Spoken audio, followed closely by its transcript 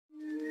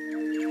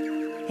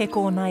He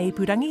kōna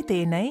ipurangi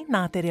tēnei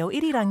nā te reo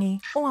irirangi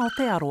o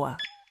Aotearoa.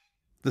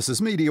 This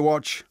is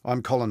Mediawatch.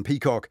 I'm Colin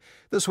Peacock.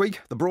 This week,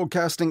 the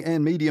Broadcasting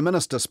and Media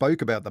Minister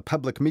spoke about the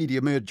public media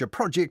merger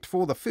project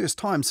for the first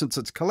time since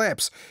its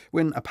collapse,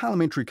 when a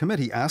parliamentary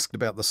committee asked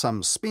about the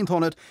sums spent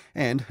on it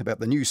and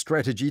about the new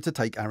strategy to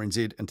take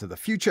RNZ into the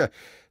future.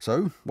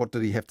 So, what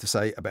did he have to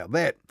say about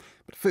that?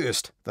 But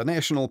first, the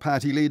National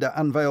Party leader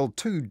unveiled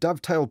two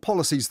dovetailed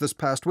policies this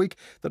past week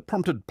that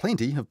prompted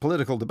plenty of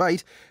political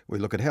debate. We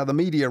look at how the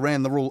media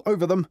ran the rule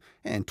over them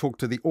and talk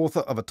to the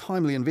author of a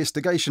timely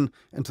investigation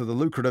into the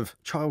lucrative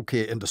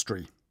childcare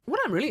industry. What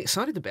I'm really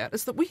excited about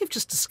is that we have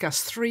just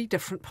discussed three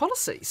different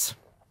policies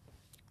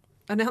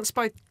announced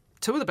by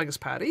two of the biggest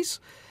parties.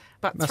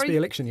 But Must be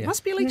election year.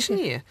 Must be election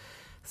year.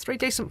 Three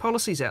decent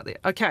policies out there.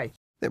 Okay.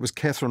 That was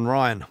Catherine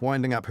Ryan,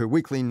 winding up her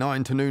weekly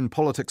 9 to noon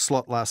politics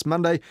slot last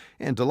Monday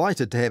and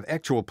delighted to have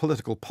actual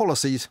political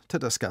policies to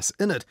discuss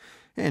in it.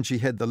 And she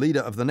had the leader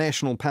of the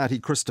National Party,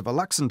 Christopher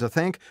Luxon, to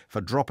thank for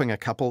dropping a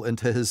couple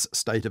into his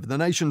State of the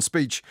Nation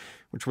speech,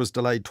 which was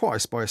delayed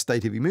twice by a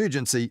state of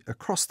emergency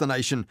across the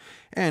nation.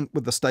 And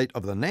with the state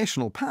of the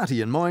National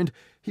Party in mind,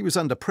 he was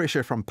under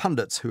pressure from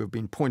pundits who have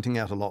been pointing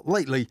out a lot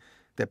lately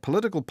that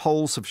political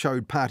polls have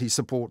showed party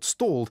support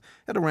stalled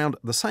at around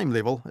the same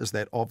level as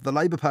that of the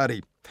Labour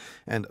Party.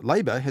 And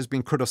Labour has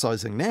been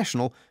criticising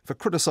National for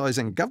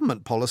criticising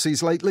government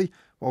policies lately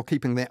while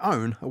keeping their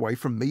own away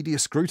from media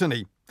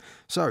scrutiny.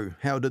 So,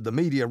 how did the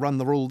media run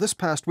the rule this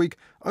past week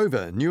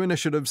over new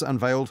initiatives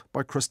unveiled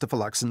by Christopher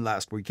Luxon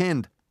last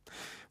weekend?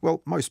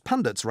 Well, most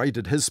pundits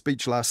rated his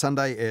speech last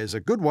Sunday as a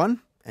good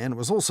one, and it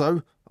was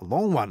also a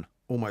long one,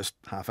 almost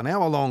half an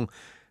hour long.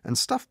 And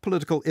Stuff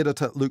political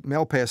editor Luke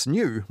Malpass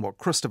knew what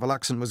Christopher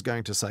Luxon was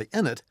going to say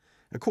in it,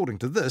 according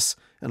to this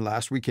in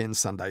last weekend's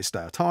Sunday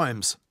Star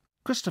Times.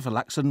 Christopher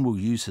Luxon will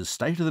use his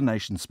State of the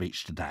Nation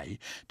speech today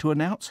to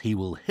announce he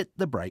will hit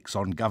the brakes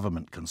on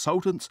government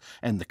consultants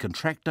and the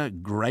contractor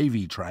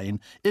gravy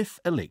train if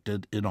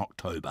elected in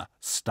October.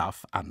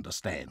 Stuff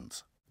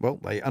understands. Well,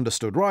 they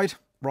understood right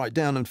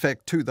down in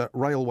fact to the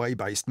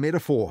railway-based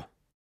metaphor.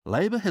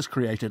 Labour has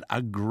created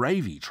a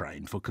gravy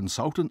train for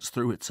consultants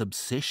through its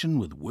obsession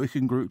with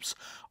working groups,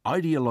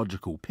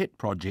 ideological pet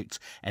projects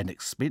and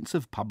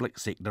expensive public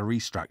sector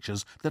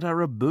restructures that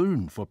are a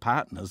boon for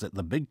partners at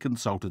the big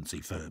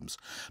consultancy firms,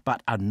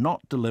 but are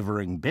not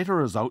delivering better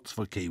results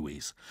for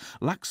Kiwis.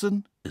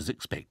 Luxon is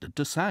expected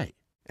to say.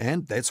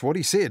 And that's what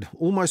he said,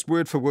 almost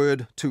word for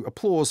word, to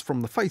applause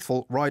from the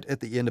faithful right at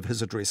the end of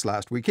his address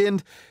last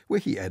weekend, where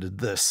he added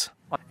this.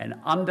 And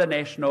under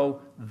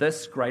National,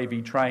 this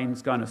gravy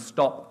train's going to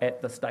stop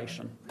at the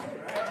station.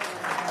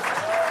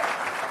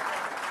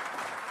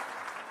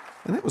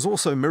 And that was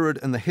also mirrored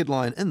in the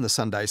headline in the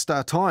Sunday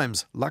Star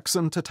Times,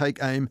 Luxon to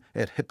take aim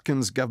at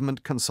Hipkins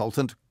government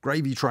consultant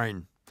gravy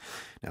train.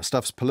 Now,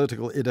 Stuff's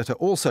political editor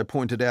also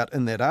pointed out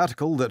in that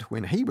article that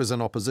when he was in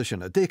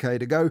opposition a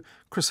decade ago,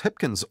 Chris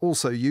Hipkins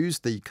also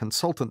used the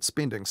consultant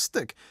spending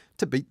stick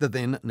to beat the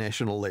then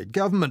National-led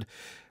government.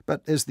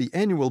 But as the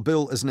annual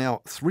bill is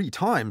now 3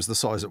 times the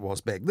size it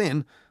was back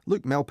then,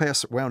 Luke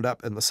Malpass wound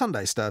up in the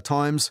Sunday Star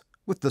Times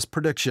with this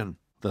prediction.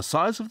 The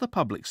size of the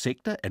public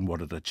sector and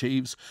what it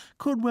achieves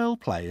could well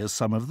play as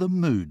some of the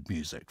mood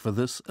music for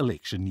this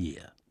election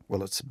year.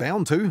 Well, it's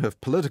bound to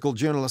if political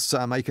journalists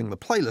are making the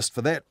playlist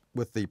for that,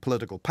 with the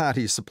political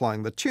parties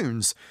supplying the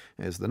tunes,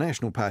 as the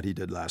National Party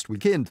did last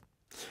weekend.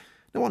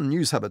 Now, on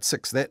News Hub at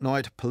 6 that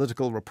night,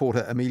 political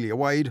reporter Amelia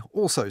Wade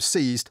also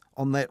seized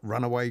on that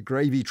runaway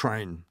gravy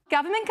train.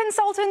 Government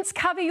consultants,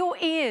 cover your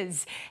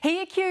ears.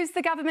 He accused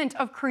the government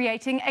of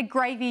creating a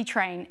gravy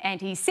train,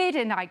 and he said,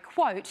 and I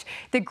quote,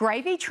 "The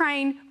gravy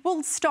train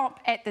will stop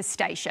at the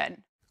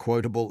station."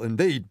 Quotable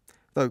indeed.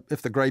 Though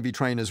if the gravy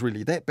train is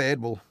really that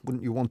bad, well,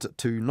 wouldn't you want it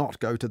to not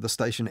go to the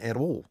station at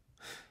all?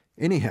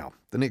 Anyhow,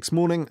 the next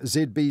morning,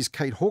 ZB's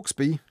Kate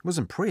Hawkesby was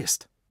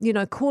impressed. You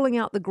know, calling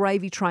out the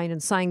gravy train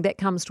and saying that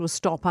comes to a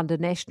stop under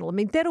National. I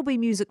mean, that'll be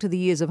music to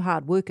the ears of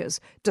hard workers.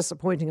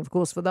 Disappointing, of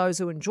course, for those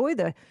who enjoy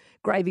the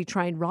gravy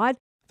train ride.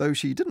 Though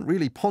she didn't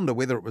really ponder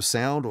whether it was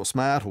sound or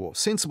smart or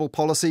sensible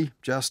policy,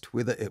 just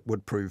whether it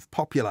would prove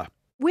popular.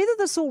 Whether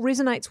this all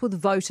resonates with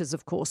voters,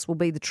 of course, will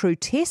be the true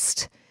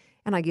test.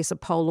 And I guess a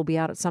poll will be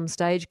out at some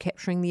stage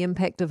capturing the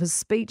impact of his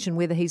speech and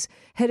whether he's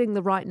hitting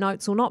the right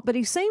notes or not. But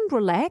he seemed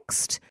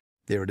relaxed.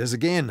 There it is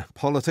again,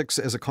 politics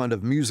as a kind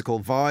of musical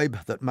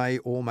vibe that may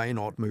or may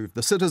not move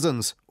the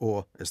citizens,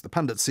 or, as the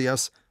pundits see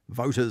us,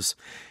 voters.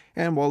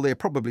 And while there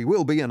probably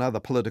will be another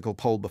political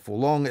poll before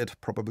long, it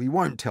probably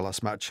won't tell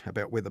us much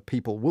about whether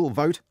people will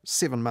vote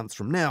 7 months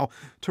from now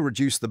to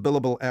reduce the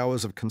billable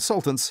hours of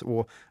consultants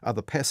or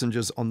other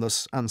passengers on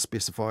this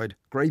unspecified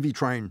gravy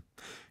train.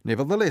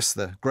 Nevertheless,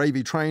 the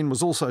gravy train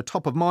was also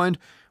top of mind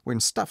when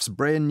Stuff's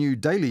brand new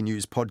daily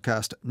news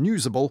podcast,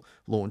 Newsable,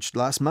 launched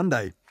last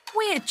Monday.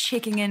 We're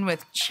checking in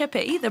with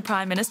Chippy, the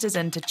Prime Minister's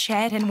in to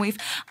chat, and we've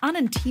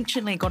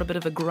unintentionally got a bit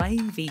of a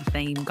gravy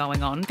theme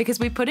going on because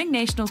we're putting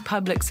National's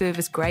public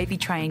service gravy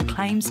train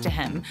claims to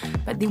him,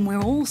 but then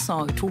we're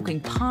also talking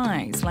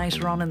pies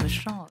later on in the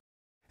show.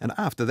 And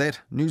after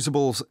that,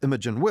 Newsable's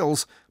Imogen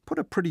Wells put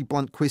a pretty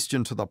blunt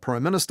question to the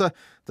Prime Minister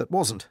that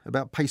wasn't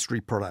about pastry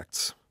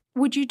products.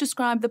 Would you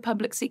describe the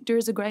public sector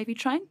as a gravy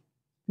train?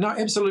 No,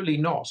 absolutely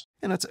not.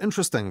 And it's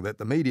interesting that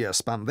the media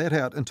spun that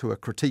out into a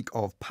critique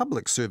of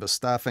public service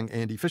staffing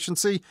and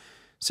efficiency,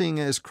 seeing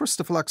as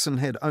Christopher Luxon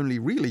had only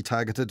really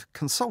targeted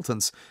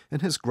consultants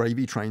in his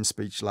gravy train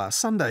speech last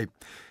Sunday.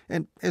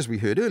 And as we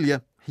heard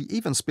earlier, he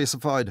even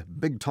specified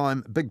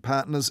big-time, big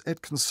partners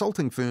at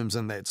consulting firms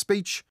in that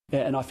speech.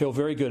 And I feel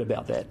very good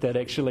about that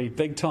actually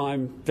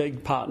big-time,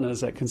 big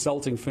partners at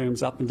consulting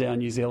firms up and down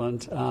New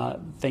Zealand,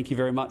 thank you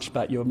very much,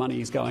 but your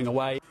money is going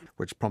away.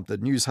 Which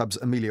prompted News Hub's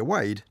Amelia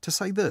Wade to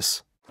say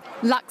this.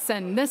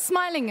 Luxon, the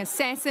smiling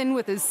assassin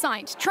with his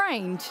sight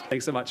trained.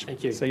 Thanks so much.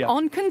 Thank you. See ya.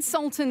 On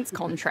consultants'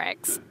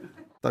 contracts.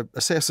 Though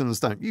assassins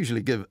don't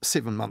usually give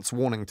 7 months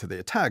warning to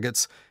their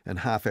targets in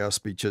half-hour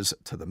speeches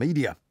to the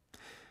media.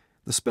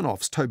 The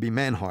Spin-Off's Toby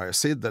Manhire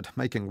said that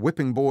making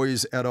whipping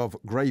boys out of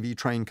gravy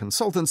train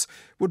consultants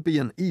would be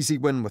an easy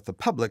win with the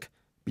public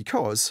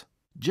because...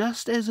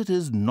 Just as it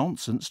is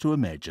nonsense to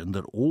imagine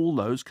that all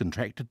those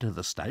contracted to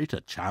the state are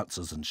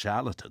chances and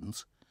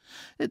charlatans,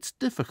 it's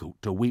difficult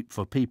to weep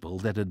for people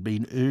that had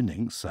been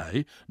earning,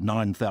 say,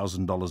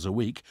 $9,000 a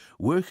week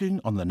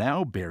working on the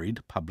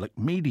now-buried public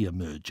media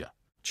merger.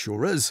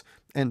 Sure is.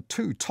 And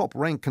 2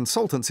 top-ranked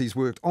consultancies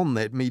worked on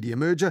that media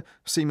merger,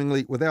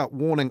 seemingly without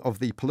warning of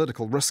the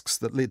political risks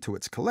that led to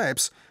its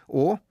collapse,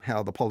 or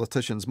how the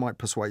politicians might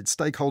persuade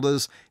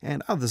stakeholders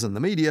and others in the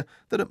media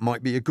that it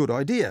might be a good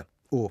idea,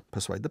 or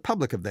persuade the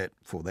public of that,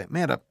 for that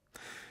matter.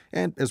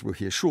 And as we'll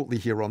hear shortly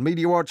here on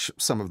Mediawatch,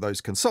 some of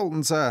those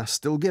consultants are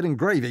still getting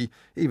gravy,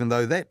 even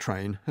though that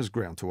train has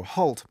ground to a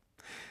halt.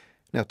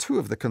 Now, 2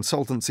 of the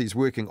consultancies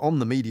working on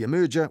the media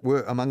merger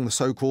were among the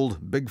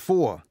so-called Big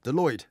Four,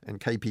 Deloitte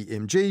and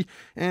KPMG,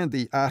 and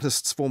the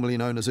artists formerly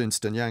known as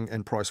Ernst & Young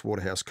and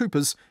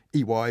PricewaterhouseCoopers,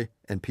 EY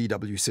and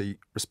PwC,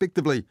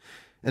 respectively.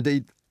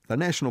 Indeed, the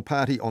National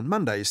Party on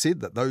Monday said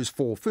that those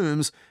 4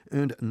 firms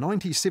earned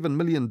 $97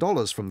 million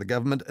from the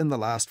government in the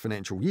last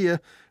financial year,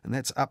 and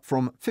that's up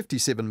from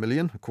 $57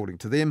 million, according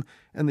to them,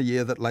 in the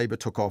year that Labour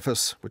took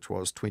office, which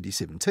was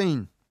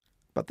 2017.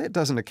 But that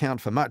doesn't account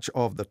for much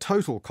of the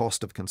total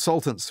cost of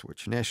consultants,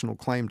 which National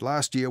claimed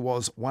last year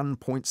was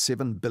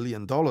 $1.7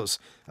 billion,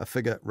 a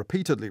figure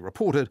repeatedly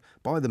reported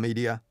by the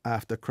media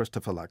after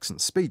Christopher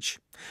Luxon's speech.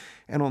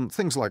 And on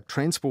things like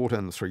transport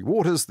and Three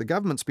Waters, the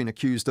government's been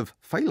accused of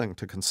failing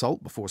to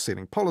consult before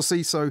setting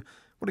policy, so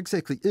what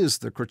exactly is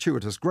the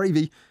gratuitous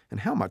gravy, and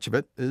how much of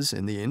it is,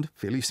 in the end,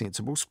 fairly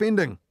sensible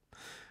spending?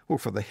 Well,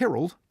 for the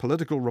Herald,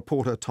 political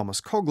reporter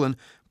Thomas Coughlan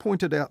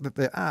pointed out that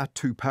there are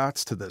 2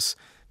 parts to this.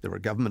 There are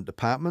government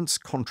departments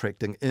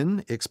contracting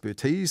in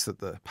expertise that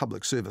the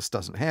public service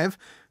doesn't have,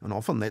 and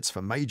often that's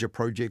for major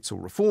projects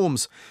or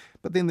reforms.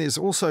 But then there's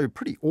also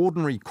pretty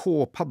ordinary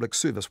core public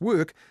service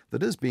work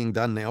that is being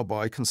done now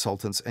by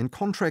consultants and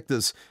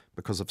contractors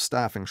because of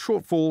staffing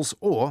shortfalls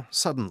or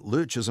sudden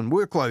lurches in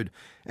workload.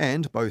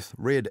 And both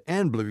red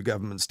and blue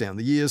governments down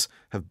the years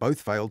have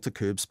both failed to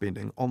curb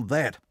spending on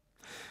that.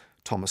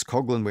 Thomas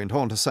Coughlan went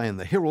on to say in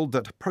the Herald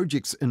that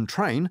projects in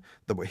train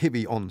that were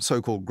heavy on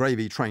so-called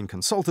gravy train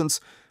consultants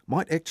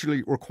might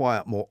actually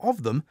require more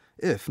of them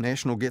if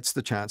National gets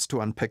the chance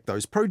to unpick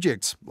those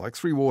projects, like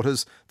Three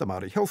Waters, the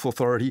Māori Health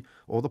Authority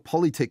or the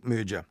Polytech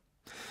merger.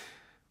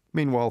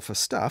 Meanwhile, for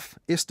Stuff,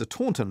 Esther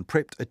Taunton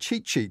prepped a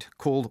cheat sheet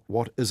called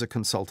What is a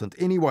Consultant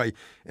Anyway?,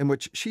 in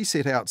which she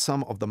set out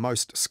some of the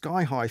most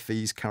sky-high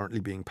fees currently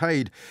being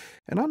paid.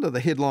 And under the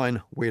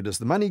headline, Where Does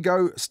the Money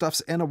Go?, Stuff's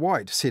Anna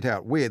White set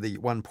out where the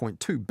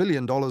 $1.2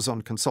 billion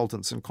on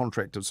consultants and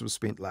contractors was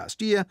spent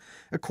last year,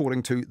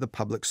 according to the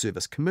Public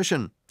Service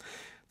Commission.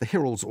 The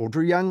Herald's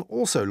Audrey Young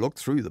also looked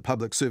through the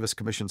Public Service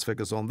Commission's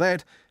figures on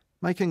that,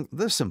 making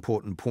this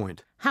important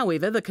point.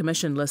 However, the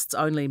Commission lists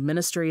only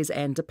ministries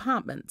and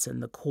departments in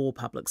the core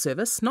public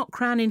service, not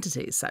Crown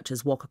entities such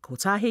as Waka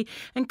Kotahi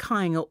and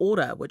Kāinga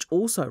Ora, which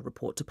also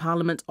report to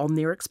Parliament on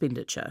their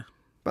expenditure.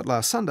 But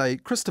last Sunday,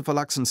 Christopher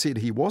Luxon said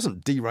he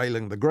wasn't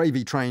derailing the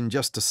gravy train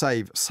just to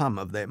save some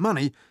of that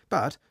money,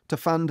 but to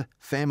fund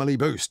Family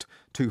Boost,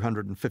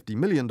 $250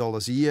 million a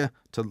year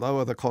to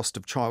lower the cost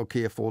of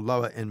childcare for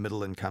lower and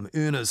middle income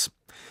earners.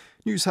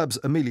 News Hub's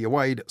Amelia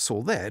Wade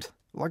saw that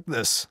like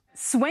this.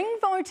 Swing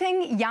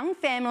voting, young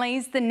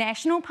families, the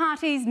National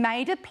Party's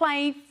made a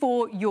play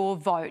for your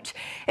vote.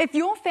 If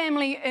your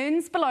family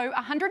earns below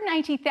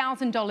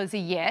 $180,000 a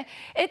year,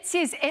 it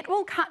says it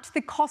will cut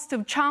the cost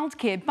of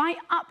childcare by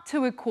up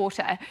to a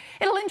quarter.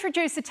 It'll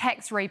introduce a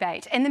tax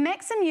rebate, and the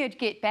maximum you'd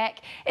get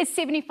back is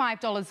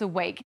 $75 a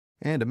week.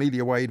 And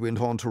Amelia Wade went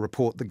on to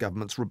report the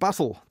government's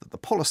rebuttal, that the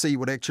policy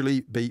would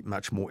actually be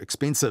much more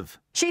expensive.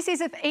 She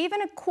says if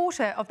even a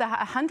quarter of the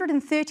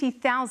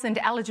 130,000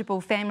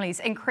 eligible families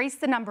increase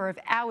the number of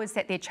hours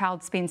that their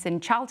child spends in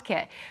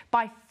childcare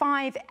by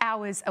 5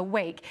 hours a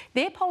week,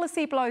 their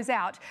policy blows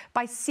out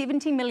by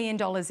 $70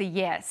 million a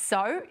year.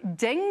 So,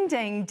 ding,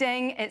 ding,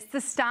 ding, it's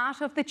the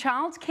start of the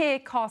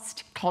childcare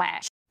cost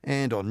clash.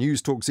 And on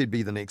News Talk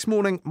ZB the next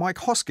morning, Mike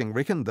Hosking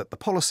reckoned that the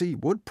policy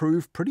would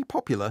prove pretty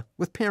popular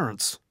with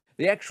parents.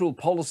 The actual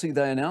policy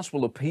they announced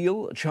will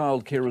appeal.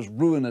 Childcare is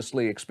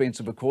ruinously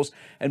expensive, of course,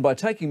 and by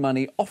taking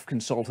money off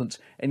consultants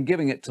and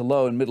giving it to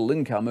low and middle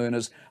income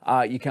earners,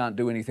 you can't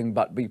do anything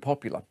but be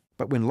popular.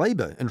 But when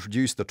Labour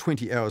introduced the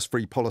 20 hours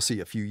free policy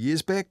a few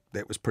years back,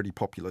 that was pretty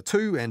popular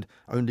too, and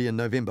only in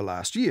November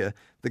last year,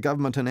 the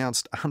government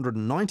announced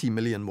 $190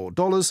 million more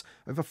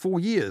over 4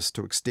 years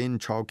to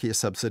extend childcare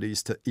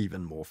subsidies to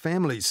even more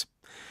families.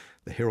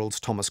 The Herald's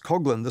Thomas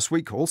Coughlin this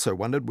week also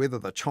wondered whether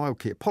the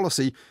childcare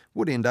policy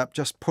would end up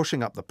just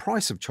pushing up the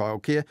price of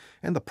childcare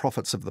and the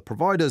profits of the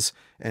providers,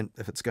 and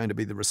if it's going to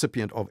be the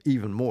recipient of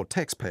even more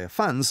taxpayer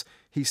funds,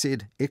 he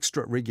said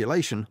extra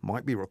regulation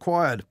might be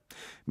required.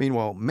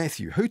 Meanwhile,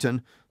 Matthew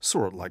Hooton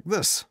saw it like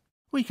this.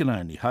 We can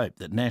only hope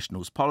that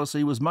National's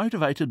policy was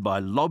motivated by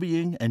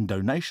lobbying and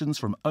donations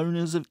from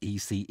owners of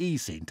ECE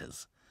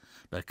centres.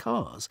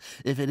 Because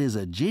if it is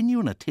a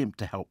genuine attempt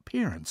to help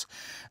parents,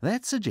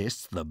 that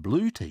suggests the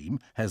blue team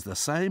has the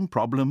same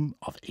problem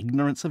of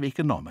ignorance of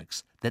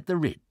economics that the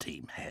red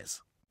team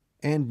has.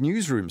 And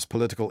Newsroom's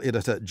political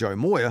editor Joe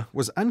Moyer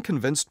was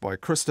unconvinced by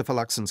Christopher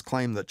Luxon's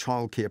claim that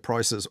childcare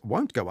prices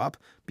won't go up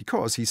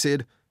because, he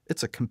said,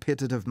 it's a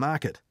competitive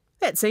market.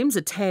 That seems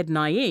a tad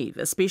naive,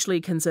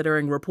 especially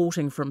considering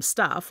reporting from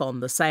Duff on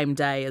the same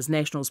day as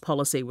National's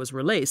policy was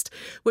released,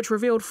 which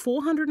revealed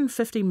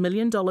 $450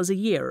 million a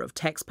year of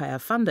taxpayer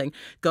funding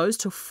goes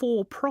to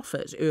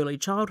for-profit early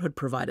childhood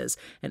providers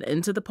and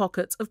into the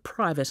pockets of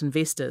private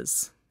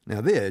investors. Now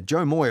there,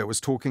 Joe Moyer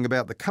was talking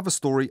about the cover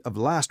story of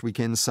last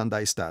weekend's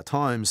Sunday Star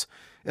Times.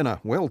 In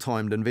a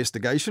well-timed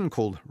investigation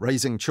called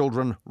Raising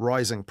Children,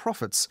 Rising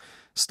Profits,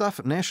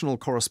 Stuff National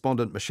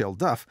correspondent Michelle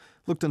Duff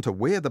looked into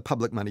where the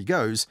public money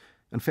goes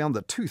and found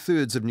that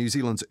 2/3 of New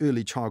Zealand's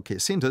early childcare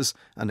centres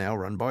are now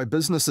run by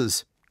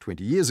businesses.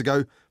 20 years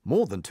ago,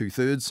 more than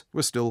 2/3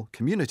 were still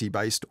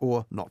community-based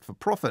or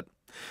not-for-profit.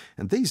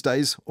 And these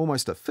days,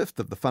 almost a fifth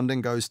of the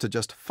funding goes to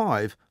just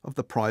 5 of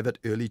the private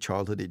early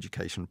childhood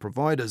education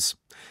providers.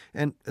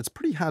 And it's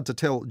pretty hard to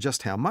tell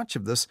just how much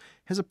of this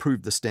has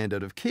improved the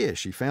standard of care,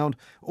 she found,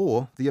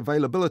 or the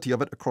availability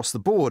of it across the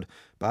board,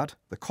 but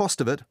the cost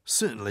of it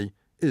certainly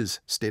is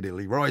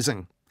steadily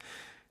rising.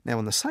 Now,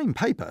 in the same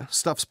paper,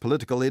 Stuff's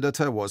political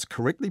editor was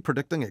correctly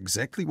predicting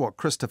exactly what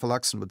Christopher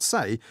Luxon would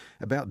say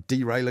about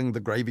derailing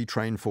the gravy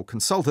train for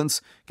consultants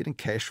getting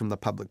cash from the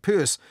public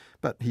purse,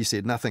 but he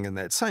said nothing in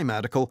that same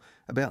article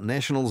about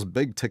National's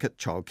big-ticket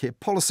childcare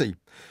policy.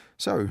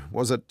 So,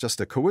 was it just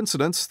a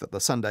coincidence that the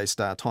Sunday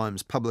Star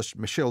Times published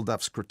Michelle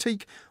Duff's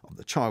critique of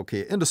the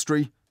childcare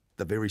industry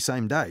the very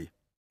same day?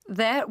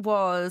 That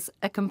was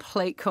a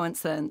complete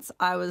coincidence.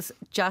 I was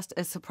just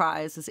as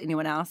surprised as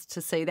anyone else to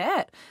see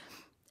that.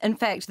 In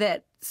fact,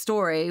 that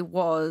story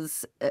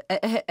was,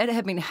 it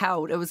had been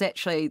held. It was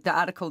actually the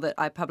article that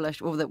I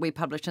published, or that we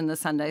published in the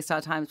Sunday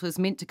Star Times, was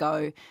meant to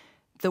go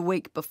the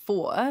week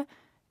before.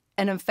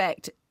 And in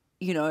fact,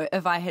 you know,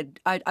 if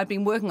I'd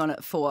been working on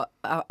it for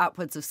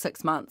upwards of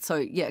 6 months. So,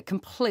 yeah,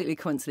 completely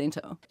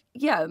coincidental.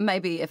 Yeah,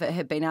 maybe if it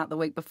had been out the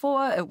week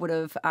before, it would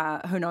have,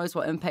 who knows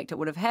what impact it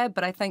would have had.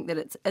 But I think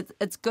that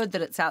it's good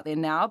that it's out there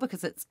now,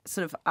 because it's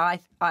sort of, I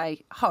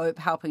hope,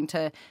 helping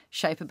to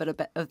shape a bit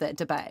of that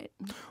debate.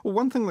 Well,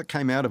 one thing that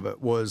came out of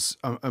it was,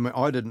 I mean,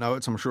 I didn't know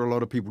it, so I'm sure a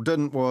lot of people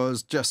didn't,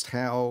 was just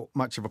how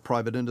much of a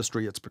private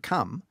industry it's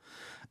become.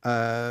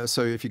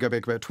 So if you go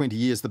back about 20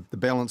 years, the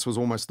balance was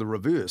almost the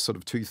reverse, sort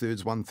of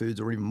 2/3, 1/3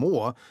 or even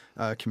more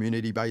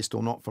community-based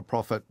or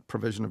not-for-profit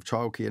provision of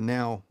childcare.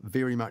 Now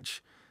very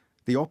much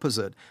the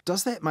opposite.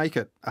 Does that make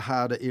it a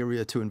harder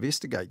area to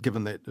investigate,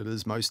 given that it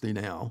is mostly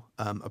now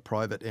a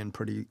private and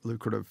pretty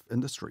lucrative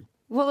industry?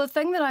 Well, the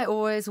thing that I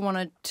always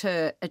wanted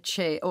to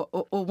achieve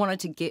or wanted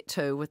to get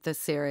to with this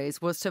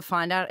series was to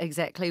find out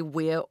exactly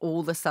where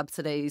all the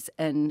subsidies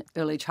in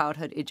early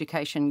childhood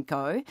education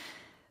go.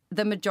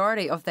 The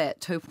majority of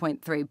that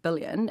 $2.3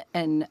 billion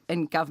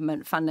in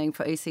government funding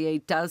for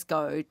ECE does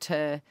go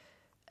to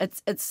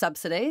its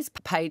subsidies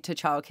paid to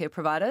childcare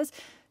providers,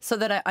 so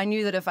that I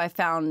knew that if I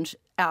found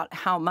out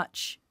how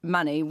much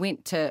money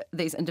went to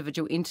these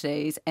individual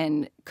entities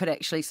and could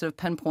actually sort of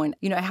pinpoint,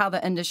 you know, how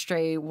the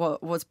industry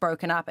was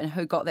broken up and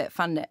who got that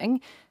funding,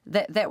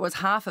 that was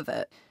half of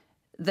it.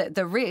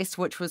 The rest,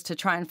 which was to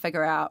try and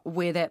figure out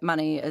where that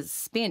money is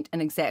spent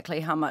and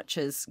exactly how much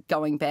is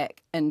going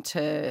back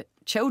into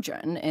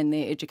children and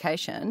their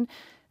education,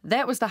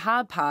 that was the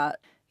hard part.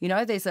 You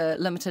know, there's a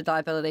limited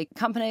liability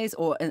companies,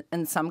 or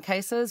in some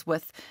cases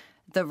with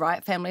the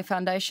Right Family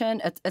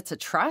Foundation, it's a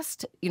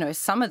trust. You know,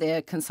 some of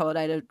their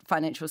consolidated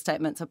financial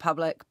statements are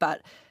public,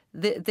 but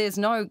there's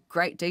no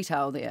great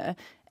detail there.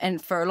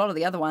 And for a lot of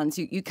the other ones,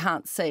 you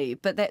can't see.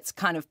 But that's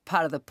kind of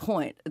part of the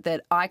point,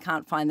 that I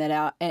can't find that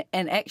out.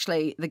 And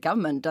actually, the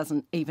government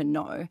doesn't even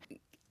know.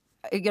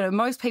 You know,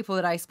 most people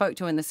that I spoke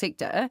to in the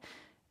sector,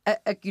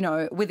 you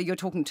know, whether you're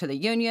talking to the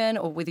union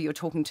or whether you're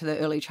talking to the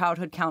Early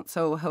Childhood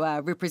Council, who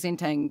are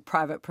representing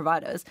private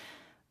providers,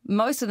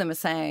 most of them are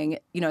saying,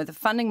 you know, the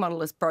funding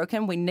model is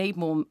broken. We need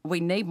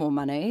more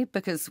money,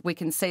 because we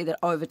can see that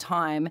over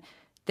time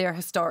there are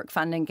historic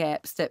funding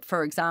gaps that,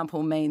 for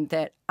example, mean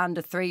that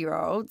under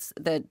 3-year-olds,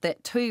 that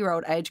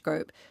 2-year-old age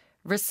group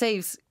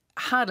receives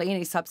hardly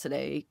any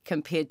subsidy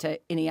compared to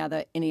any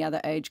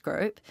other age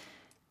group.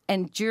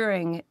 And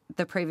during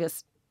the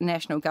previous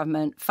national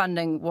government,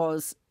 funding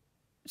was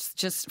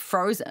just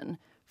frozen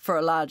for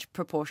a large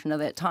proportion of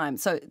that time.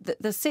 So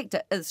the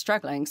sector is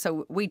struggling,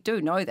 so we do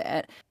know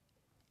that.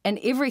 And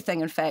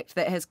everything, in fact,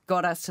 that has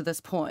got us to this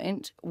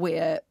point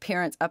where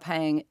parents are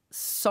paying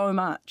so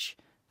much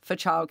for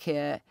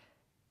childcare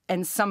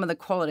and some of the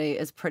quality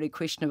is pretty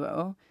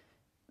questionable,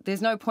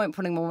 there's no point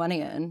putting more money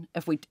in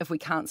if we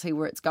can't see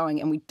where it's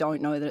going and we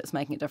don't know that it's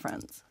making a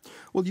difference.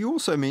 Well, you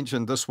also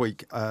mentioned this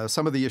week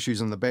some of the issues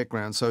in the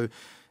background. So,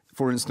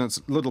 for instance,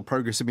 little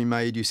progress has been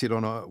made, you said,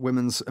 on a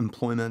women's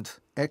employment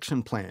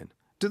action plan.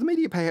 Do the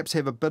media perhaps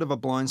have a bit of a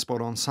blind spot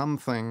on some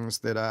things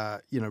that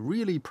are,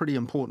 really pretty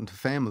important to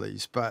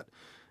families, but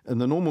in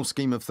the normal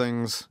scheme of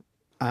things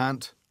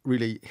aren't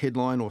really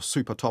headline or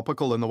super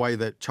topical in the way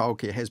that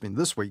childcare has been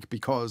this week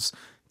because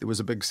there was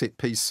a big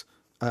set-piece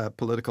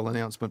political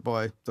announcement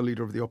by the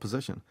Leader of the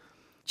Opposition?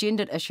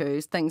 Gendered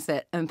issues, things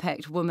that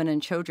impact women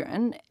and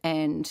children,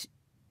 and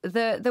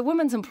the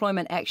Women's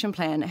Employment Action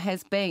Plan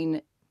has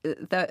been,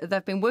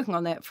 they've been working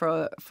on that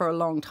for a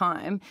long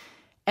time,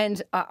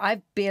 and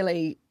I've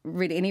barely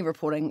read any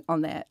reporting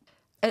on that.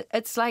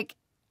 It's like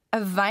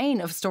a vein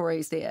of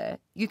stories there.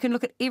 You can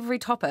look at every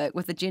topic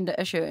with a gender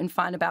issue and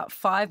find about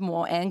 5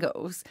 more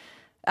angles,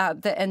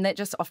 and that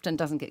just often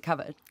doesn't get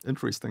covered.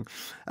 Interesting.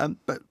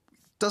 But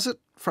does it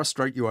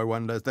frustrate you, I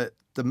wonder, that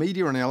the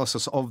media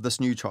analysis of this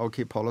new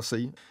childcare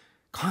policy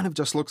kind of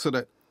just looks at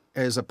it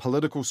as a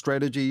political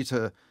strategy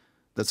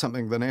that's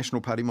something the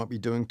National Party might be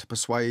doing to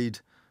persuade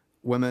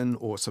women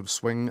or sort of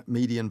swing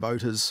median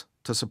voters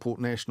to support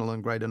National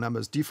in greater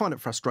numbers? Do you find it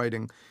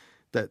frustrating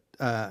that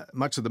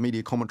much of the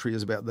media commentary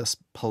is about this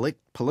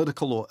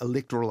political or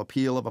electoral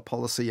appeal of a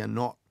policy and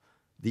not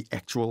the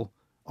actual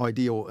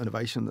idea or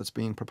innovation that's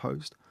being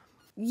proposed?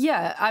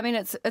 Yeah, I mean,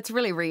 it's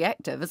really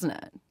reactive, isn't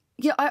it?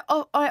 Yeah,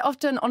 I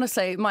often,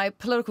 honestly, my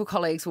political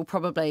colleagues will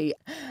probably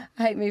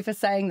hate me for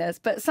saying this,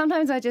 but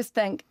sometimes I just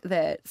think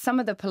that some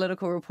of the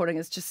political reporting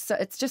is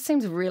it just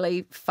seems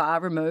really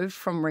far removed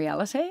from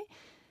reality.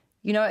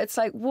 It's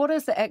like, what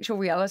is the actual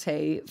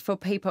reality for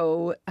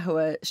people who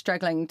are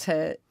struggling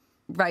to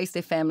raise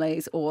their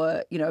families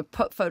or,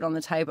 put food on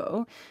the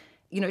table?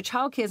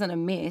 Childcare's in a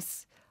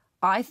mess,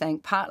 I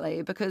think,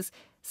 partly because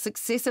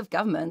successive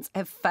governments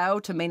have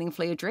failed to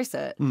meaningfully address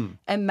it.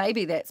 And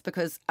maybe that's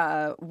because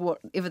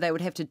whatever they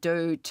would have to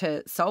do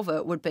to solve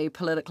it would be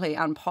politically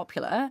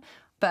unpopular.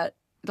 But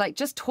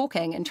just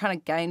talking and trying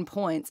to gain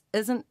points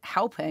isn't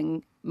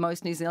helping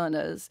most New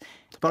Zealanders.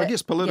 But I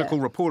guess political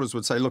reporters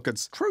would say, look,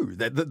 it's true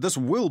that this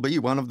will be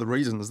one of the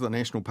reasons the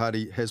National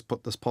Party has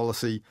put this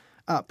policy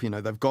up.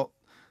 They've got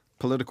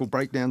political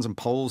breakdowns and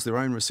polls, their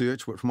own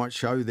research, which might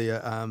show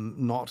they're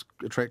not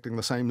attracting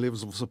the same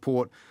levels of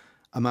support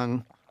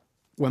among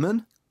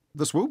women.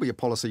 This will be a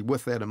policy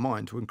with that in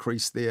mind to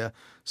increase their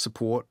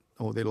support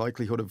or their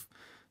likelihood of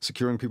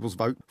securing people's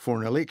vote for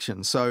an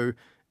election. So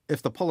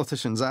if the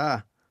politicians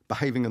are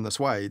behaving in this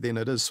way, then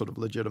it is sort of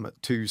legitimate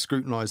to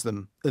scrutinise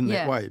them in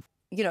that way.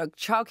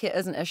 Childcare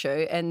is an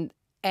issue and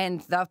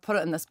they've put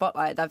it in the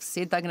spotlight. They've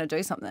said they're going to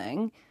do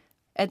something.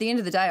 At the end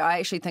of the day, I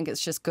actually think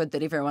it's just good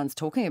that everyone's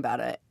talking about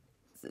it.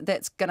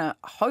 That's going to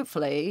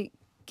hopefully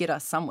get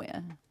us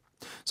somewhere.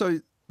 So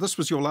this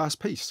was your last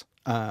piece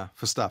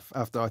for Stuff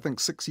after, I think,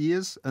 6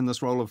 years in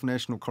this role of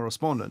national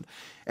correspondent.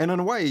 And in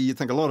a way, you'd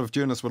think a lot of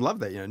journalists would love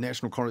that.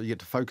 National correspondent, you get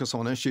to focus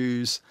on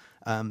issues,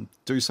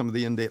 do some of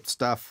the in-depth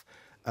stuff,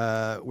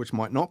 which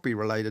might not be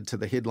related to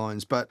the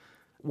headlines. But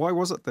why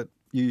was it that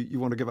you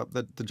want to give up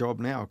the job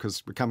now?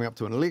 Because we're coming up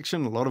to an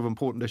election, a lot of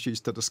important issues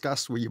to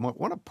discuss where you might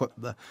want to put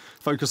the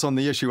focus on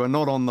the issue and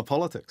not on the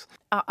politics.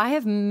 I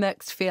have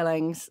mixed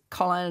feelings,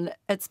 Colin.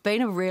 It's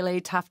been a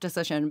really tough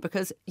decision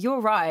because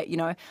you're right,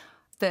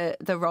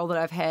 the role that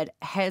I've had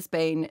has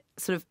been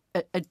sort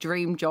of a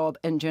dream job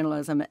in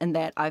journalism in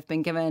that I've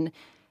been given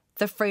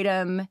the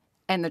freedom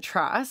and the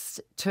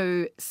trust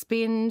to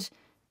spend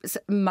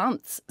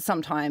months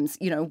sometimes,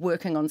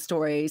 working on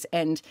stories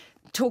and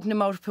talking to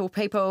multiple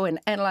people and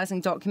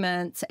analysing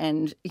documents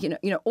and,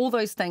 all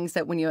those things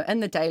that when you're in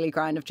the daily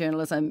grind of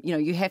journalism,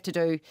 you have to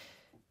do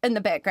in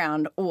the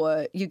background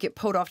or you get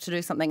pulled off to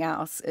do something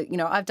else.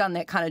 I've done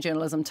that kind of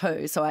journalism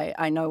too, so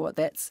I know what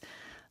that's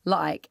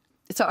like.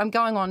 So I'm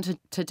going on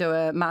to do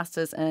a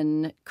Master's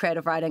in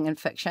Creative Writing and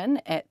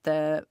Fiction at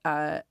the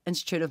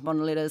Institute of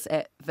Modern Letters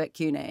at Vic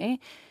Uni,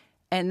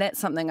 and that's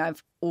something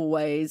I've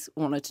always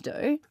wanted to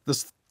do.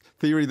 This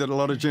theory that a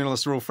lot of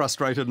journalists are all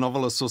frustrated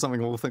novelists or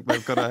something will think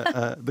they've got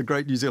the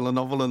great New Zealand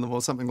novel in them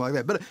or something like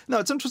that. But no,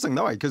 it's interesting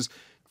though, because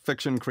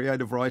fiction,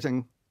 creative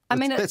writing,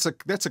 that's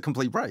a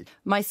complete break.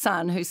 My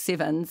son, who's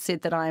 7,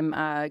 said that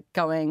I'm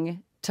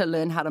going to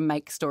learn how to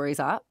make stories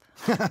up.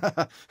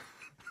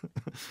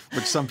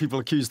 Which some people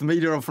accuse the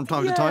media of from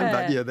time to time,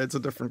 but that's a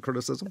different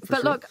criticism.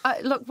 But sure.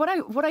 Look,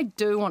 what I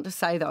do want to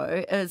say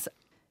though is,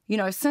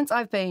 since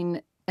I've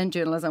been in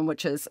journalism,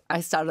 which is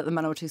I started at the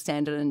Manawatu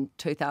Standard in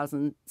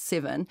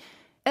 2007,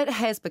 it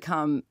has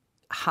become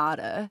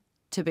harder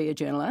to be a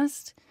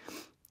journalist.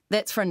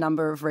 That's for a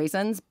number of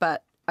reasons,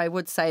 but I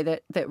would say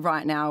that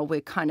right now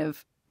we're kind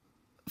of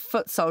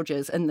foot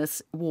soldiers in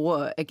this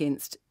war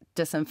against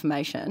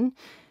disinformation.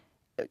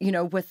 You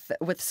know, with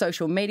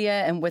social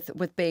media and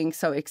with being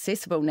so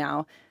accessible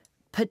now,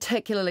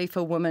 particularly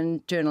for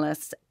women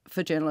journalists,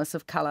 for journalists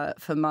of colour,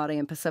 for Māori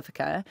and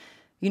Pacifica,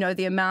 you know,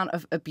 the amount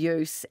of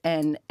abuse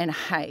and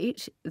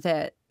hate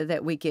that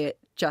we get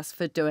just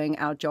for doing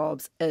our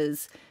jobs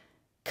is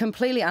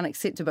completely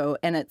unacceptable,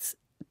 and it's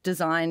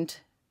designed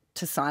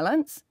to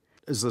silence.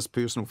 Is this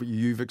personal for you?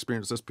 You've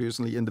experienced this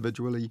personally,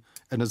 individually,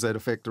 and is that a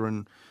factor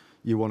in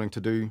you wanting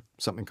to do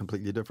something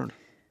completely different?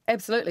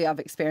 Absolutely, I've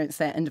experienced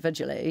that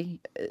individually.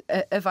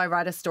 If I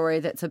write a story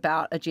that's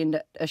about a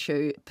gender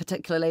issue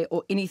particularly,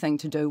 or anything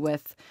to do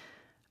with,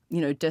 you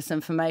know,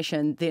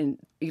 disinformation, then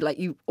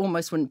you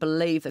almost wouldn't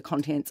believe the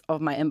contents of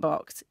my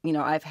inbox. You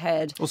know, I've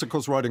had... Also, of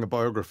course, writing a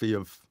biography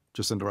of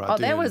Jacinda Ardern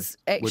that was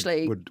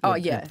actually... would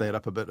amp that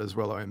up a bit as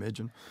well, I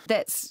imagine.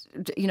 That's,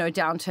 you know,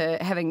 down to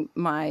having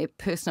my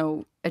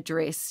personal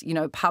address, you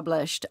know,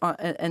 published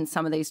in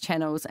some of these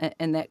channels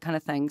and that kind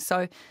of thing.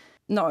 So...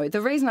 No,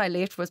 the reason I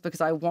left was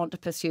because I want to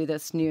pursue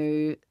this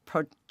new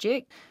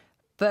project,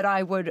 but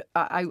I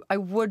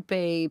would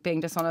be being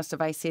dishonest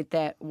if I said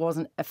that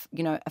wasn't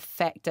a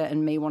factor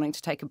in me wanting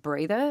to take a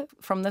breather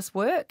from this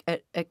work.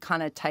 It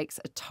kind of takes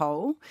a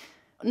toll.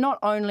 Not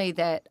only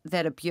that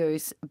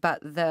abuse, but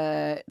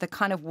the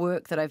kind of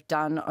work that I've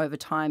done over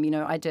time. You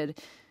know, I did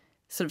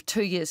sort of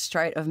 2 years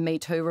straight of Me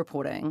Too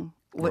reporting,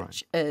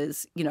 which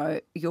is, you know,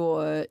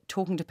 you're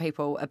talking to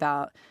people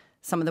about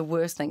some of the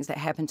worst things that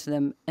happen to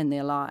them in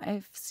their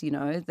lives, you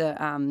know,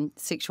 the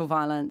sexual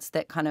violence,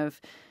 that kind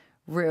of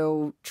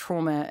real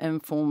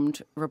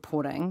trauma-informed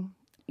reporting.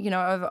 You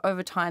know,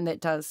 over time that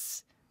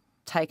does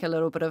take a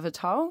little bit of a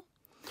toll.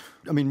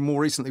 I mean,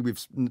 more recently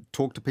we've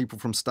talked to people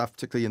from Stuff,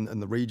 particularly in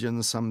the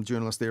regions. Some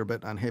journalists there are a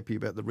bit unhappy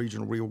about the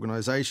regional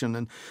reorganisation,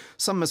 and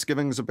some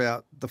misgivings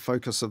about the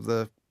focus of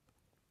the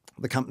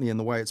company and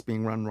the way it's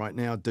being run right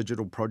now,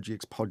 digital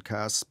projects,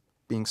 podcasts,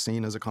 being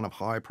seen as a kind of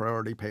high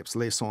priority, perhaps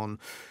less on,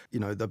 you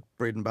know, the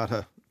bread and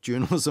butter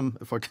journalism,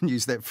 if I can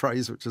use that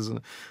phrase, which is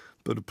a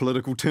bit of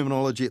political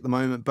terminology at the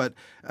moment. But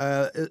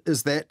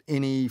is that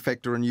any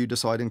factor in you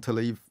deciding to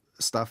leave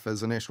Stuff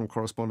as a national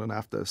correspondent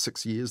after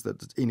 6 years,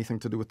 that anything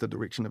to do with the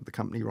direction of the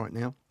company right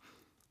now?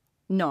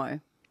 No,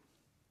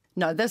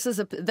 this is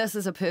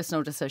a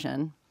personal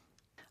decision.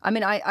 I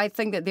mean, I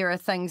think that there are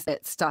things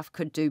that Stuff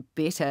could do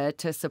better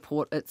to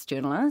support its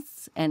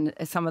journalists, and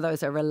some of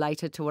those are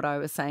related to what I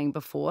was saying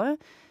before,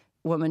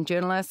 women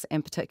journalists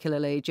and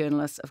particularly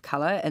journalists of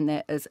colour, and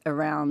that is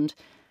around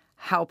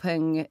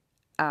helping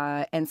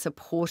and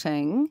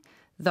supporting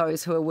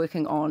those who are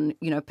working on,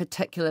 you know,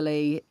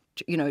 particularly,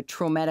 you know,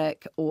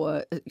 traumatic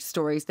or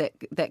stories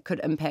that could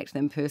impact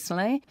them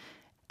personally.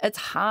 It's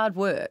hard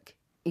work,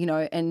 you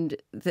know, and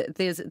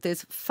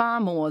there's far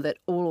more that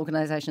all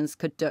organisations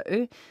could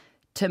do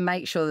to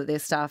make sure that their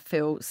staff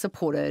feel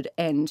supported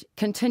and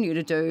continue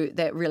to do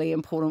that really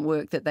important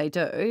work that they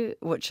do,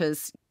 which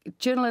is,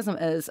 journalism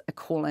is a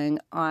calling.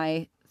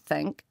 I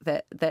think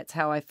that's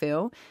how I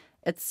feel.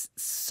 It's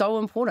so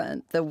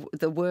important,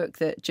 the work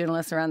that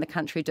journalists around the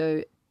country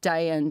do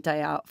day in,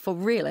 day out, for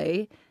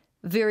really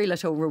very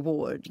little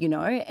reward, you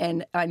know,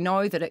 and I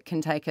know that it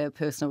can take a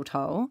personal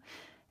toll.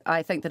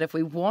 I think that if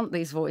we want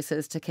these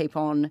voices to keep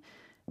on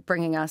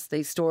bringing us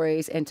these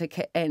stories and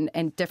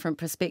different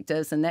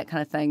perspectives and that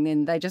kind of thing,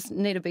 then they just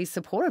need to be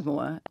supported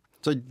more.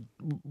 So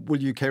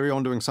will you carry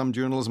on doing some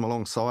journalism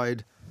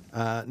alongside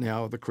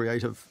now the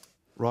creative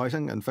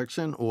writing and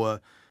fiction,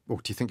 or do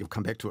you think you'll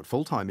come back to it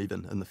full-time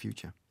even in the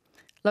future?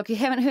 Look, you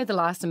haven't heard the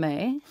last of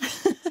me.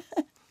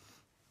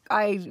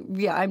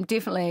 I'm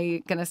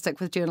definitely going to stick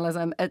with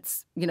journalism.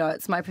 It's, you know,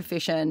 it's my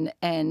profession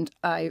and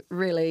I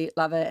really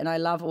love it, and I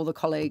love all the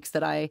colleagues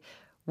that I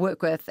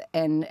work with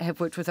and have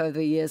worked with over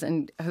the years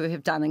and who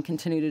have done and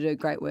continue to do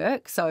great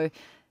work. So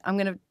I'm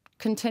going to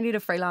continue to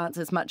freelance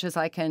as much as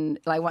I can.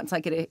 Like, once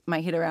I get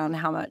my head around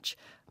how much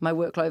my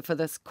workload for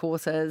this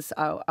course is,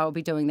 I'll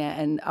be doing that,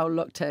 and I'll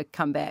look to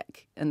come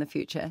back in the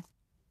future.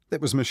 That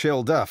was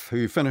Michelle Duff,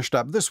 who finished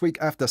up this week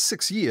after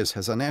 6 years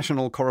as a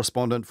national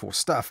correspondent for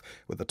Stuff,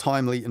 with a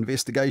timely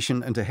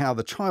investigation into how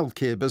the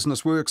childcare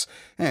business works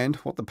and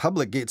what the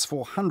public gets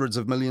for hundreds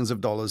of millions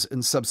of dollars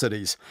in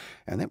subsidies.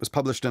 And that was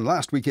published in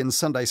last weekend's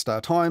Sunday Star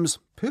Times,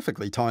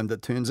 perfectly timed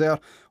it turns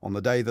out, on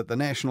the day that the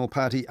National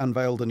Party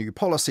unveiled a new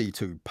policy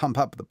to pump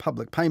up the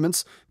public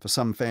payments for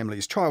some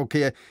families'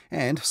 childcare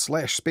and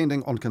slash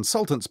spending on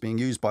consultants being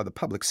used by the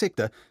public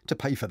sector to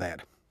pay for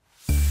that.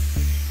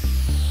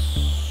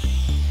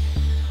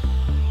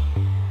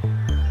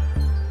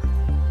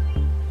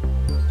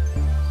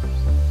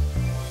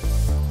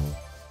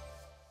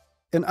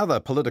 In other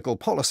political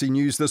policy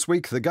news this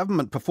week, the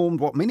government performed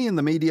what many in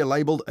the media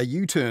labelled a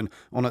U-turn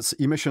on its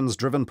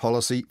emissions-driven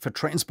policy for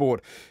transport.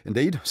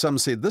 Indeed, some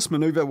said this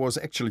manoeuvre was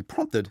actually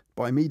prompted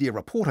by media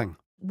reporting.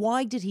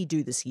 Why did he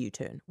do this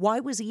U-turn? Why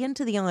was he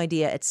into the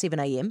idea at 7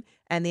 a.m.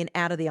 and then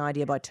out of the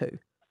idea by 2? It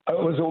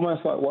was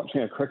almost like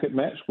watching a cricket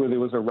match where there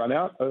was a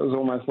run-out. It was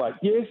almost like,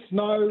 yes,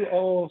 no,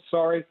 oh,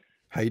 sorry.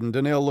 Hayden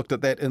Donnell looked at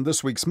that in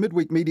this week's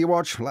Midweek Media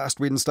Watch last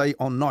Wednesday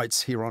on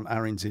Nights here on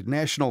RNZ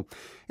National.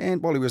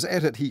 And while he was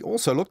at it, he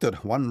also looked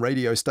at one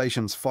radio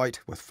station's fight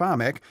with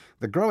Pharmac,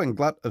 the growing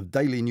glut of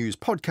daily news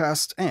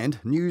podcasts and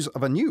news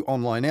of a new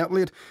online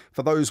outlet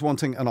for those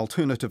wanting an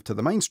alternative to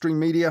the mainstream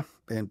media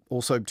and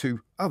also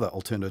to other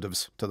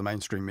alternatives to the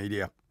mainstream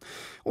media.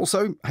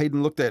 Also,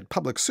 Hayden looked at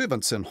public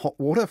servants in hot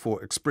water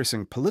for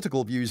expressing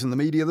political views in the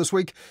media this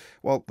week,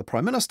 while the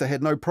Prime Minister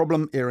had no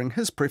problem airing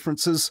his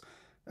preferences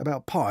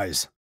about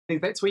pies. I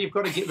think that's where you've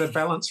got to get the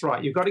balance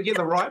right. You've got to get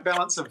the right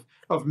balance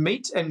of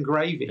meat and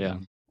gravy. Yeah.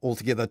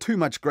 Altogether, too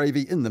much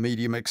gravy in the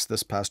media mix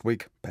this past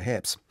week,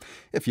 perhaps.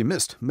 If you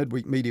missed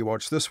Midweek Media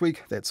Watch this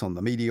week, that's on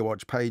the Media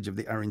Watch page of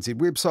the RNZ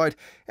website,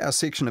 our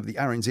section of the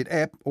RNZ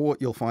app, or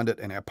you'll find it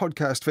in our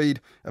podcast feed,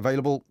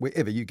 available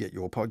wherever you get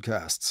your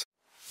podcasts.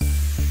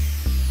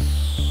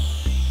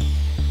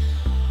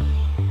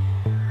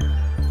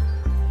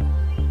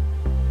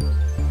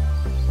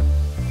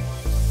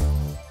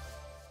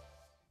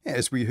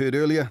 As we heard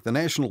earlier, the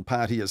National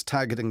Party is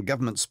targeting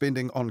government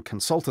spending on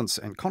consultants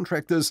and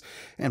contractors,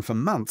 and for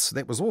months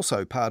that was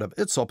also part of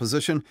its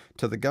opposition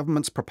to the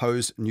government's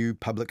proposed new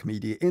public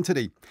media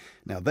entity.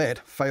 Now that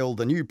failed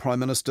the new Prime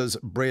Minister's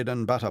bread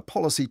and butter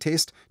policy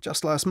test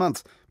just last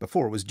month,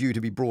 before it was due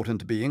to be brought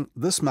into being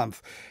this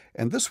month.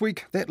 And this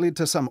week that led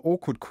to some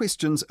awkward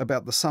questions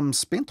about the sums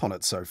spent on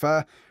it so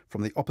far,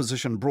 from the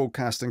opposition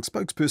broadcasting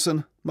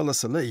spokesperson,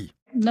 Melissa Lee.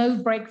 No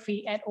break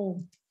fee at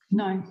all.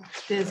 No,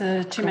 there's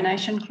a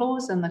termination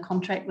clause in the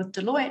contract with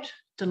Deloitte.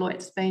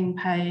 Deloitte's been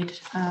paid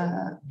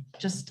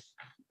just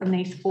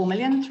beneath 4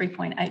 million,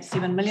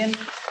 3.87 million,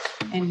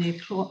 and their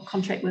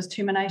contract was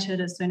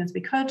terminated as soon as we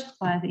could.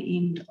 By the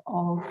end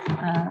of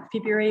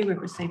February, we've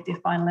received their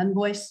final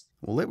invoice.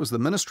 Well, that was the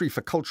Ministry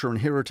for Culture and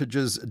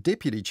Heritage's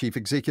Deputy Chief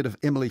Executive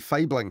Emily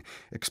Fabling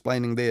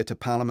explaining there to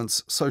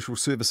Parliament's Social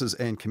Services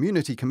and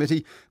Community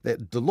Committee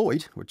that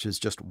Deloitte, which is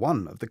just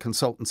one of the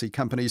consultancy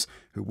companies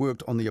who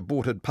worked on the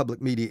aborted public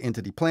media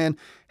entity plan,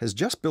 has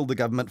just billed the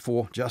government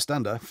for just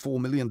under $4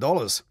 million.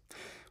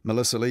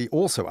 Melissa Lee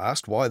also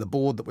asked why the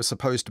board that was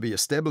supposed to be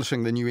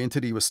establishing the new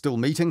entity was still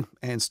meeting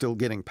and still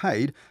getting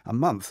paid a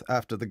month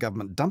after the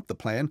government dumped the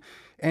plan,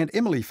 and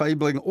Emily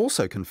Fabling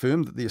also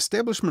confirmed that the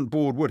establishment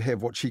board would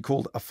have what she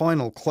called a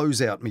final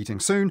closeout meeting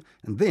soon,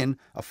 and then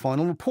a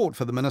final report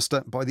for the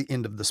minister by the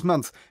end of this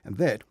month, and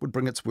that would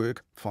bring its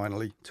work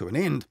finally to an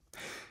end.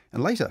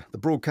 And later, the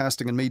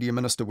Broadcasting and Media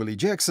Minister Willie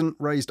Jackson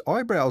raised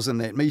eyebrows in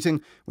that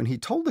meeting when he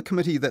told the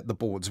committee that the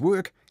board's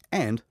work,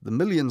 and the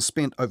millions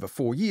spent over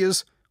 4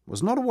 years,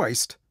 was not a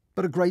waste,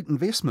 but a great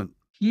investment.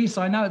 Yes,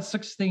 I know it's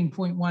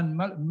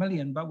 16.1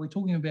 million, but we're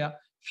talking about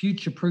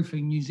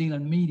future-proofing New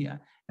Zealand media.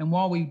 And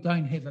while we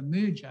don't have a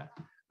merger,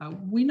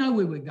 we know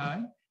where we're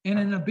going. And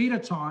in a better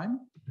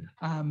time,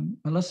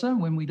 Melissa,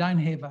 when we don't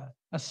have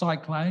a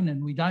cyclone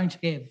and we don't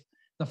have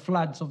the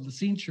floods of the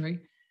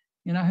century,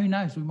 you know, who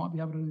knows, we might be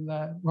able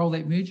to roll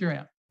that merger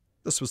out.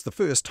 This was the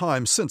first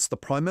time since the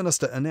Prime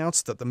Minister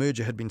announced that the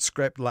merger had been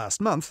scrapped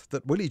last month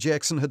that Willie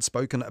Jackson had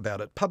spoken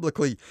about it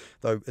publicly,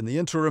 though in the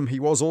interim he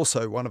was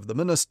also one of the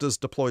ministers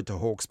deployed to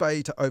Hawke's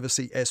Bay to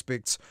oversee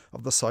aspects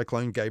of the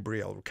Cyclone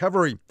Gabrielle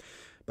recovery.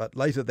 But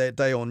later that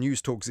day on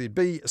News Talk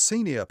ZB,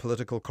 senior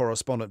political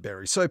correspondent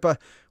Barry Soper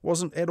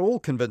wasn't at all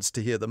convinced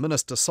to hear the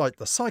minister cite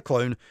the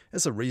cyclone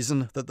as a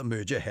reason that the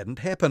merger hadn't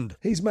happened.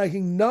 He's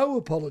making no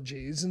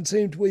apologies and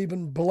seemed to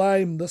even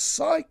blame the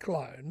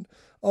cyclone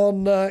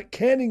on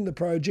canning the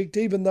project,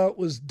 even though it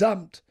was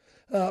dumped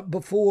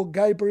before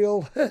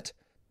Gabrielle hit.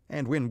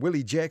 And when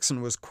Willie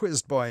Jackson was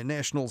quizzed by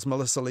National's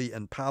Melissa Lee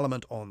in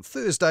Parliament on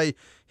Thursday,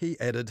 he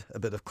added a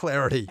bit of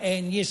clarity.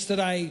 And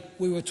yesterday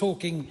we were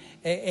talking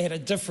in a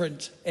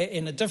different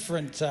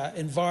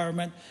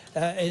environment.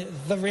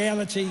 The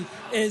reality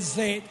is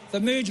that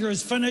the merger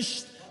is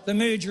finished, the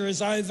merger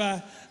is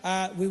over.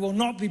 We will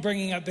not be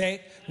bringing it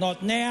back,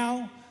 not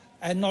now,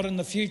 and not in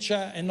the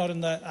future, and not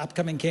in the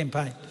upcoming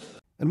campaign.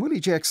 And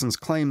Willie Jackson's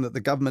claim that the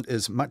government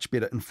is much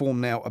better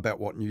informed now about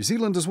what New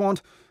Zealanders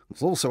want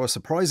was also a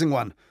surprising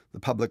one. The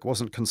public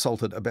wasn't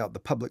consulted about the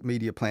public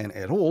media plan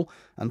at all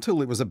until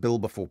there was a bill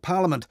before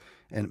Parliament,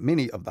 and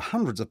many of the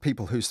hundreds of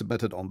people who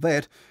submitted on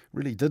that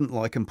really didn't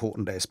like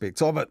important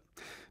aspects of it.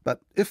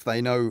 But if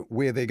they know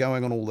where they're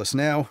going on all this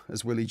now,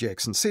 as Willie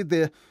Jackson said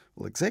there,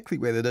 well, exactly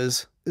where that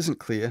is isn't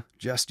clear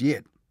just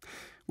yet.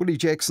 Willie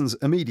Jackson's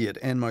immediate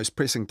and most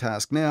pressing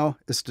task now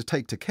is to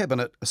take to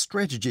Cabinet a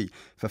strategy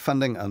for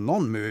funding a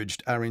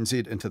non-merged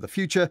RNZ into the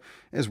future,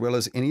 as well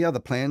as any other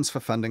plans for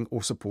funding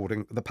or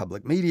supporting the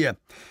public media.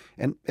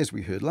 And as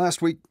we heard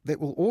last week, that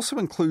will also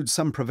include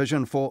some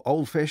provision for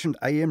old-fashioned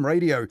AM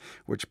radio,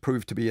 which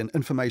proved to be an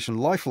information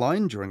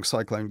lifeline during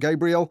Cyclone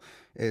Gabrielle,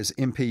 as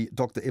MP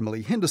Dr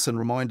Emily Henderson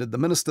reminded the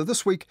Minister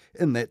this week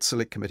in that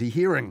Select Committee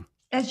hearing.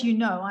 As you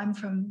know, I'm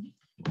from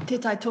Te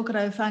Tai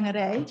Tokerau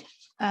Whangarei,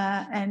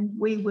 and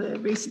we were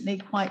recently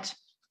quite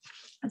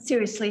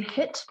seriously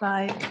hit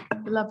by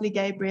the lovely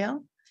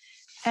Gabrielle.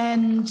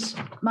 And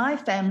my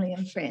family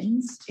and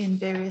friends in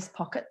various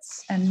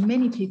pockets and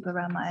many people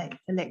around my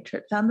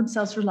electorate found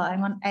themselves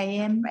relying on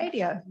AM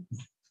radio.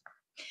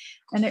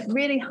 And it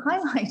really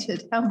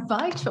highlighted how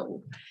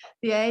vital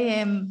the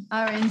AM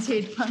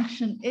RNZ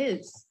function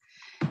is.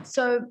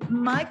 So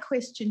my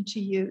question to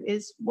you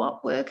is,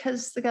 what work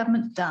has the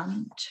government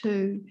done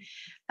to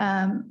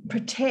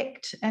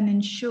protect and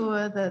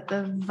ensure that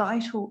the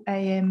vital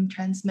AM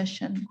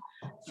transmission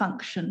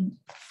function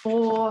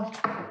for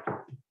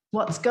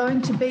what's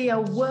going to be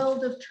a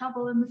world of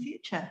trouble in the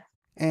future?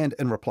 And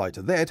in reply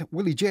to that,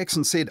 Willie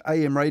Jackson said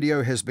AM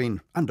radio has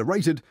been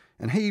underrated,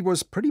 and he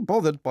was pretty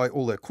bothered by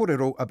all that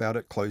kōrero about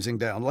it closing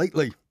down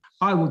lately.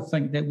 I would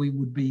think that we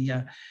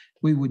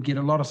would get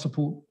a lot of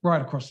support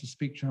right across the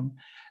spectrum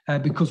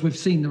because we've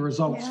seen the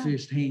results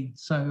firsthand.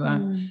 So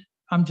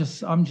I'm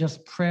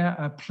just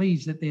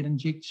pleased that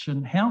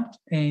injection helped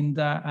and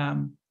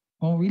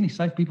really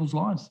saved people's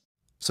lives.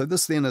 So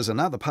this then is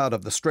another part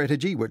of the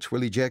strategy which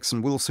Willie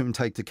Jackson will soon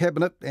take to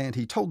Cabinet, and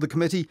he told the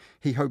committee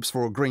he hopes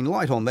for a green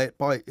light on that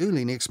by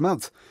early next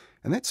month.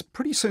 And that's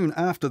pretty soon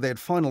after that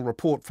final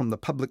report from the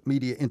Public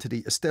Media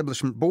Entity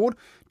Establishment Board,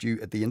 due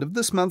at the end of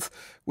this month,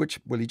 which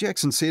Willie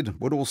Jackson said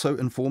would also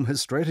inform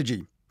his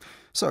strategy.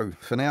 So,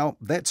 for now,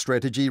 that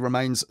strategy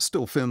remains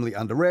still firmly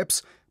under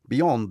wraps,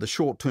 beyond the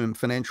short-term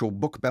financial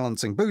book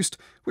balancing boost,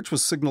 which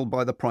was signalled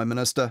by the Prime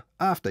Minister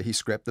after he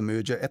scrapped the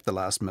merger at the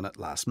last minute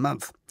last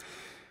month.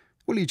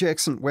 Willie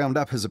Jackson wound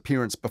up his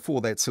appearance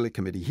before that Select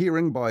Committee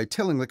hearing by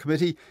telling the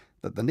committee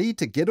that the need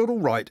to get it all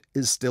right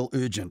is still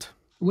urgent.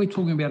 We're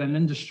talking about an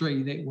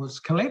industry that was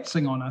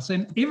collapsing on us,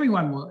 and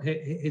everyone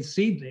has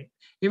said that.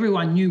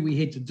 Everyone knew we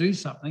had to do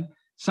something.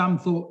 Some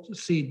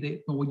said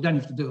that, well, we don't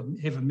have to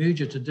have a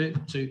merger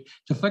to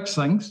fix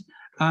things.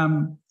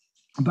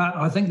 But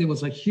I think there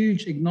was a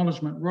huge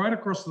acknowledgement right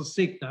across the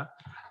sector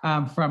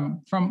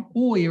from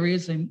all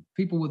areas and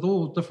people with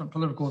all different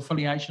political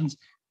affiliations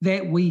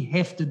that we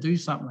have to do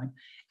something.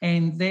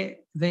 And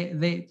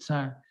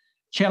that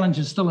challenge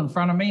is still in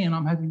front of me, and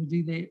I'm hoping to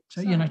do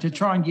that, to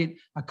try and get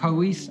a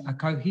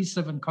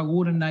cohesive and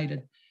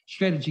coordinated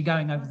strategy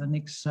going over the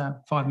next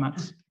 5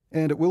 months.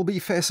 And it will be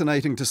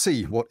fascinating to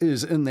see what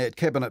is in that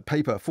Cabinet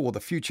paper for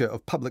the future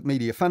of public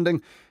media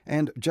funding,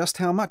 and just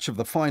how much of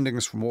the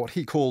findings from what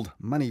he called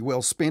money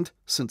well spent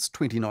since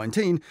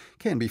 2019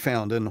 can be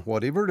found in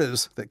whatever it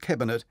is that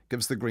Cabinet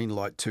gives the green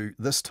light to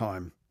this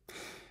time.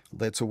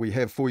 That's all we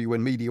have for you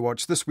in Media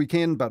Watch this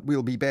weekend, but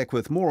we'll be back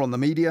with more on the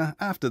media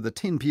after the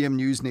 10 p.m.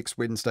 news next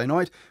Wednesday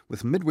night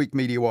with Midweek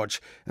Media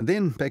Watch, and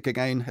then back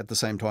again at the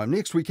same time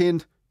next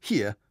weekend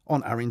here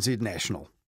on RNZ National.